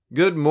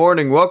Good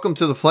morning. Welcome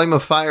to the Flame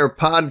of Fire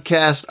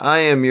podcast. I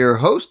am your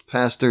host,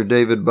 Pastor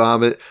David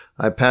Bobbitt.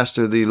 I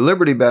pastor the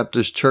Liberty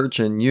Baptist Church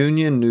in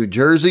Union, New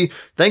Jersey.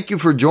 Thank you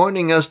for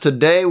joining us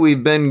today.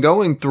 We've been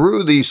going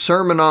through the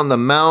Sermon on the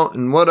Mount,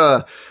 and what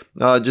a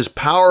just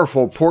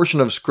powerful portion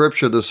of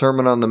Scripture the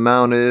Sermon on the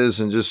Mount is,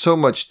 and just so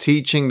much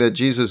teaching that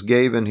Jesus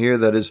gave in here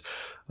that is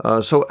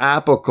so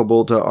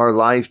applicable to our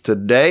life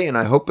today, and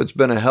I hope it's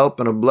been a help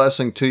and a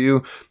blessing to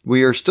you.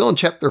 We are still in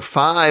chapter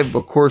 5,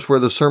 of course, where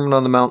the Sermon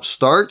on the Mount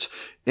starts,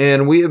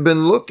 and we have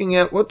been looking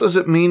at what does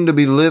it mean to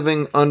be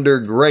living under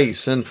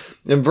grace. And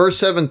in verse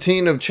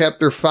 17 of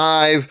chapter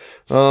 5,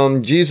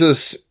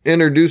 Jesus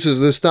introduces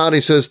this thought.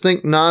 He says,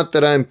 "Think not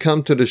that I am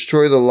come to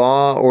destroy the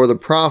law or the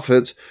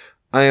prophets.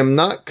 I am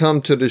not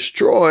come to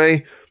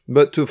destroy,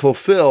 but to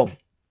fulfill."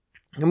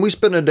 And we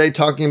spent a day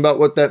talking about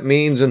what that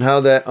means and how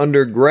that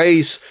under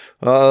grace,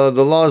 the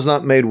law is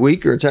not made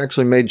weaker. It's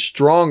actually made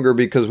stronger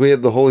because we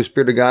have the Holy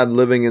Spirit of God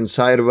living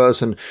inside of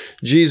us. And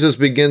Jesus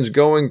begins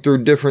going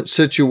through different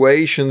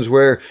situations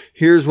where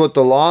here's what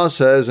the law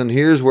says and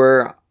here's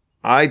where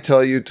I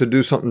tell you to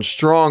do something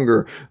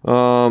stronger.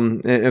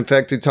 In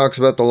fact, he talks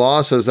about the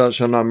law says thou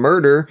shalt not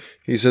murder.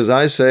 He says,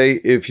 I say,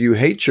 if you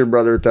hate your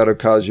brother without a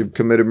cause, you've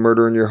committed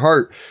murder in your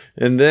heart.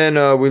 And then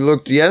we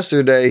looked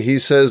yesterday, he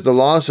says, the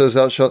law says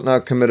thou shalt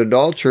not commit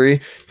adultery.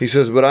 He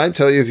says, but I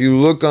tell you, if you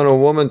look on a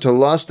woman to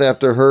lust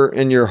after her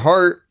in your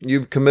heart,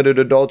 you've committed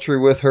adultery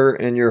with her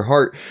in your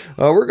heart.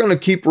 We're going to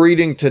keep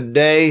reading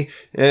today.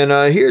 And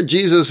here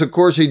Jesus, of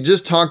course, he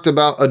just talked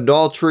about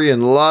adultery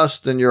and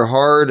lust in your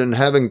heart and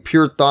having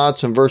pure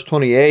thoughts in verse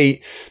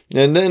 28.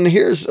 And then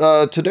here's,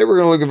 today we're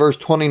going to look at verse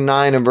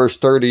 29 and verse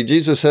 30.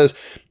 Jesus says,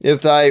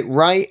 if thy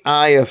right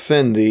eye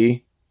offend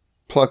thee,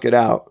 pluck it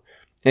out,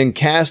 and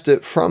cast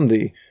it from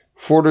thee.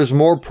 For it is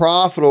more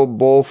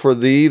profitable for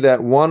thee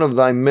that one of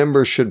thy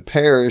members should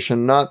perish,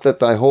 and not that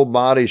thy whole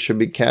body should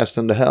be cast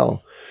into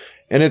hell.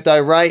 And if thy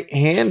right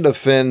hand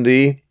offend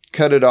thee,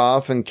 cut it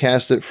off, and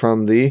cast it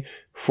from thee.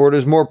 For it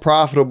is more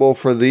profitable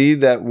for thee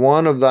that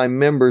one of thy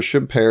members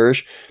should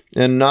perish,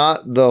 and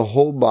not the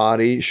whole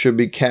body should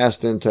be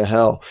cast into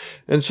hell.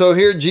 And so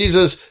here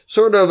Jesus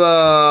sort of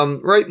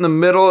right in the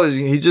middle,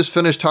 he just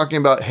finished talking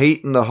about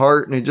hate in the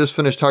heart, and he just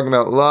finished talking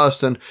about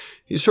lust, and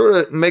he sort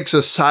of makes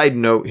a side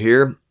note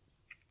here.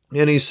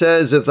 And he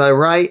says, if thy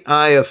right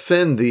eye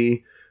offend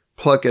thee,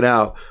 pluck it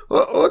out.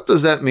 Well, what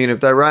does that mean? If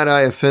thy right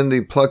eye offend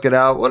thee, pluck it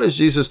out. What is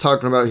Jesus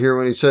talking about here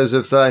when he says,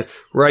 if thy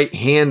right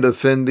hand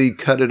offend thee,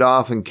 cut it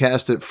off and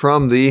cast it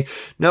from thee?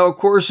 Now, of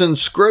course, in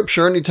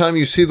Scripture, anytime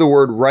you see the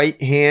word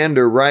right hand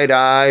or right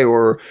eye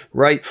or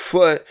right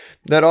foot,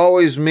 that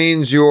always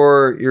means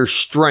your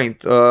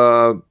strength.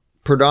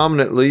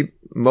 Predominantly,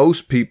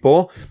 most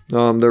people,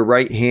 their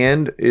right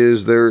hand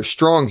is their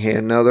strong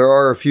hand. Now, there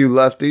are a few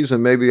lefties,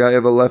 and maybe I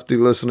have a lefty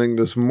listening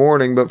this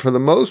morning, but for the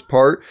most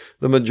part,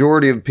 the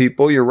majority of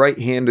people, your right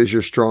hand is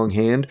your strong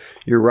hand,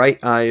 your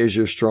right eye is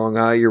your strong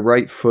eye, your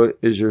right foot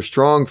is your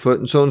strong foot.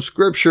 And so in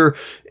Scripture,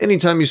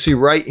 anytime you see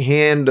right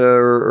hand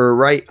or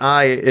right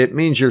eye, it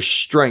means your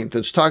strength.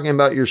 It's talking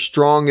about your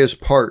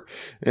strongest part.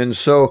 And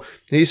so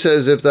he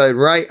says, if thy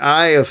right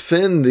eye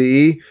offend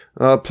thee,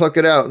 pluck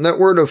it out. And that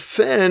word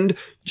offend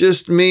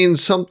just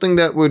means something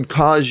that would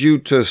cause you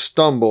to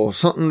stumble,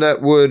 something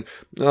that would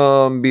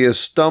be a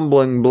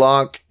stumbling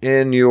block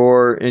in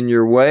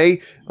your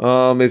way.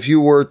 If you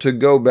were to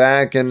go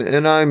back,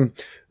 and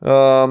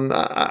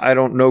I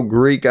don't know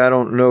Greek, I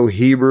don't know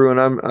Hebrew,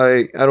 and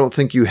I don't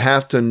think you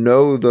have to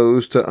know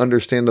those to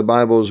understand the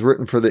Bible is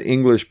written for the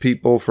English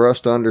people, for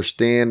us to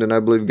understand, and I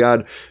believe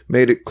God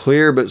made it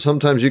clear, but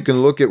sometimes you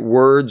can look at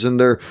words and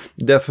their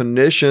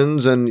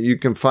definitions, and you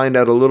can find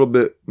out a little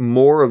bit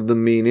more of the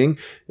meaning,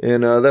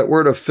 and that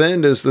word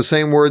offend is the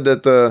same word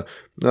that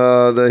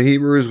the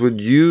Hebrews would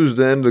use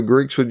then, the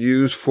Greeks would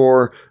use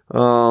for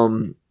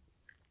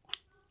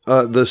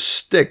the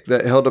stick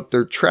that held up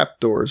their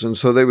trapdoors. And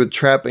so they would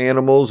trap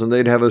animals and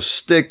they'd have a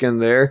stick in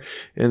there,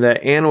 and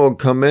that animal would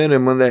come in,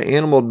 and when that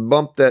animal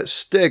bumped that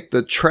stick,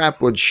 the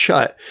trap would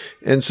shut.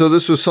 And so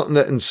this was something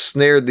that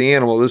ensnared the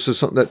animal. This is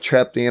something that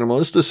trapped the animal.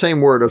 It's the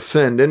same word,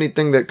 offend.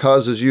 Anything that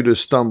causes you to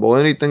stumble,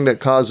 anything that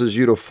causes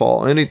you to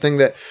fall, anything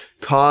that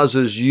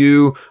causes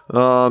you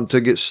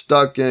to get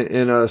stuck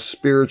in a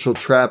spiritual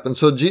trap. And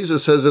so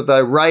Jesus says, if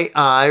thy right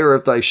eye or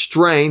if thy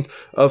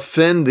strength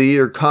offend thee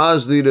or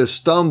cause thee to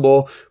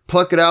stumble,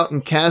 pluck it out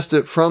and cast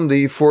it from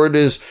thee, for it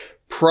is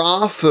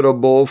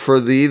profitable for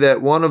thee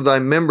that one of thy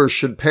members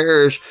should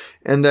perish,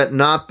 and that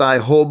not thy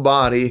whole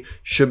body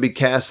should be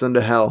cast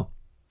into hell.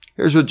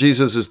 Here's what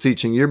Jesus is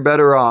teaching. You're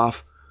better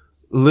off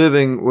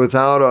living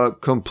without a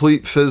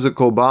complete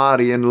physical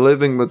body and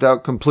living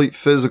without complete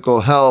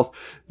physical health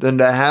than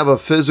to have a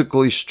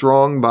physically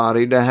strong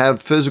body, to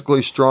have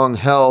physically strong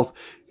health,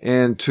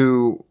 and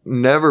to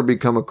never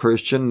become a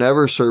Christian,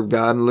 never serve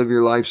God, and live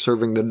your life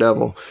serving the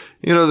devil.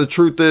 You know, the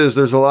truth is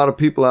there's a lot of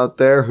people out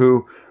there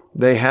who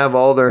they have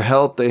all their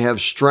health, they have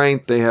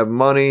strength, they have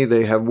money,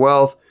 they have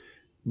wealth,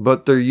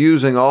 but they're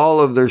using all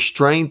of their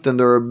strength and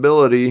their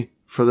ability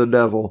for the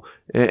devil.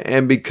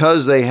 And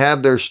because they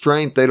have their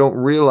strength, they don't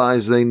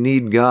realize they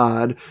need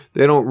God.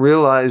 They don't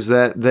realize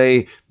that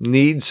they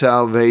need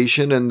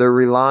salvation, and they're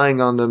relying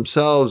on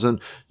themselves.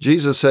 And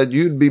Jesus said,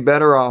 you'd be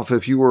better off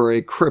if you were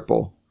a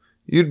cripple.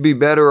 You'd be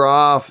better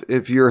off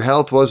if your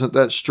health wasn't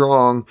that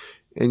strong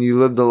and you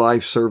lived a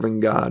life serving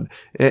God.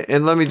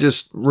 And let me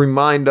just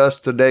remind us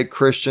today,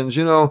 Christians,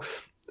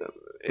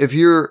 if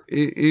you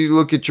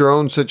look at your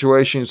own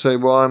situation and say,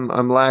 well,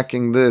 I'm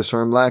lacking this,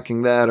 or I'm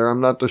lacking that, or I'm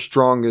not the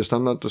strongest,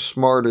 I'm not the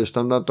smartest,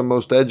 I'm not the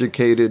most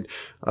educated,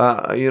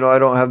 I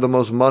don't have the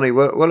most money,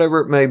 whatever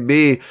it may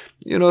be,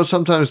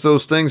 sometimes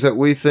those things that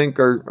we think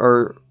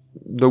are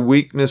the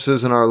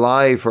weaknesses in our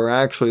life are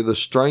actually the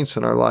strengths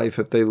in our life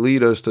if they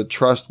lead us to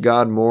trust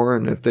God more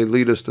and if they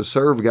lead us to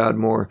serve God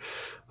more.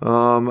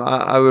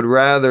 I would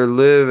rather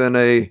live in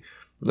a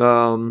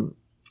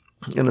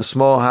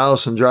small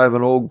house and drive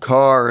an old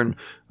car and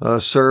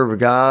serve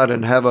God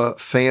and have a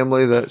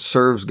family that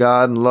serves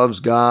God and loves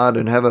God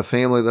and have a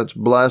family that's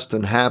blessed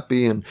and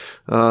happy and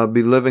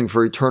be living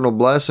for eternal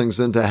blessings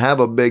than to have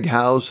a big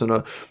house and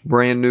a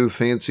brand new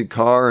fancy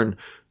car and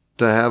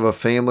to have a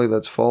family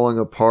that's falling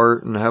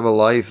apart and have a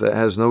life that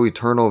has no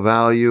eternal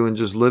value and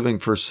just living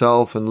for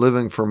self and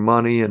living for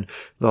money and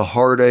the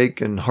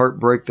heartache and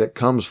heartbreak that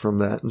comes from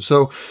that. And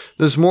so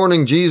this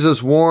morning,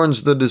 Jesus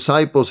warns the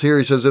disciples here.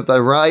 He says, if thy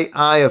right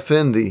eye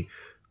offend thee,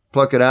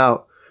 pluck it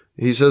out.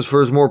 He says,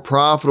 for it is more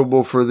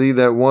profitable for thee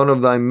that one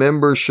of thy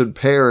members should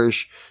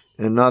perish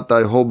and not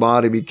thy whole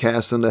body be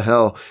cast into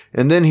hell.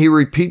 And then he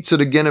repeats it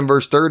again in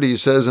verse 30. He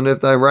says, and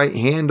if thy right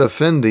hand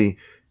offend thee,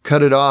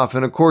 cut it off.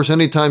 And of course,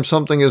 anytime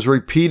something is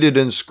repeated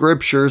in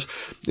scriptures,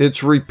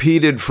 it's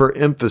repeated for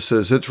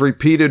emphasis. It's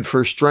repeated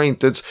for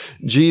strength. It's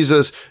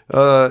Jesus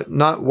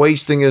not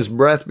wasting his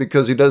breath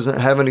because he doesn't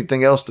have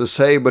anything else to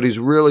say, but he's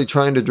really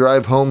trying to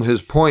drive home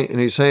his point.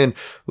 And he's saying,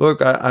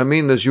 look, I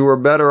mean this, you are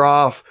better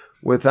off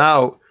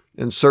without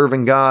and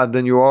serving God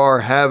than you are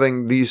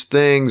having these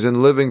things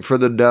and living for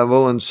the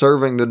devil and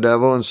serving the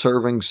devil and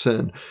serving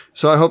sin.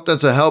 So I hope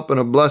that's a help and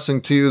a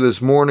blessing to you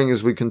this morning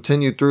as we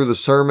continue through the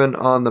Sermon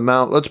on the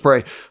Mount. Let's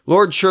pray.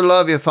 Lord, sure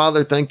love you,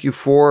 Father. Thank you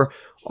for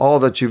all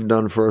that you've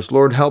done for us.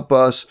 Lord, help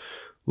us,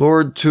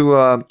 Lord,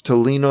 to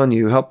lean on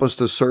you. Help us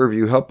to serve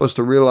you. Help us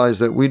to realize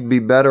that we'd be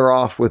better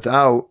off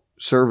without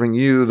serving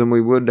you than we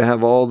would to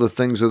have all the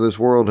things of this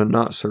world and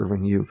not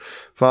serving you.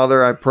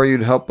 Father, I pray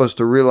you'd help us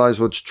to realize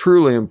what's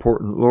truly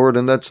important, Lord,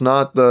 and that's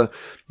not the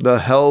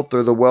health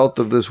or the wealth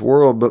of this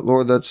world, but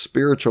Lord, that's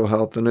spiritual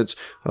health and it's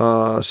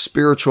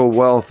spiritual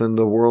wealth in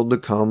the world to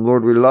come.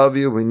 Lord, we love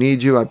you. We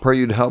need you. I pray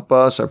you'd help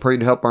us. I pray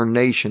you'd help our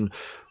nation.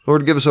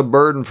 Lord, give us a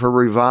burden for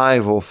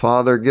revival.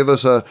 Father, give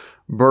us a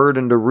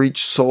burden to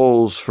reach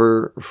souls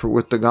for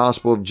with the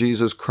gospel of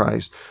Jesus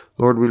Christ.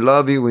 Lord, we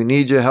love you. We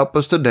need you. Help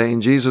us today.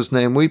 In Jesus'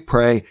 name we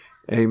pray.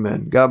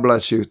 Amen. God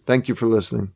bless you. Thank you for listening.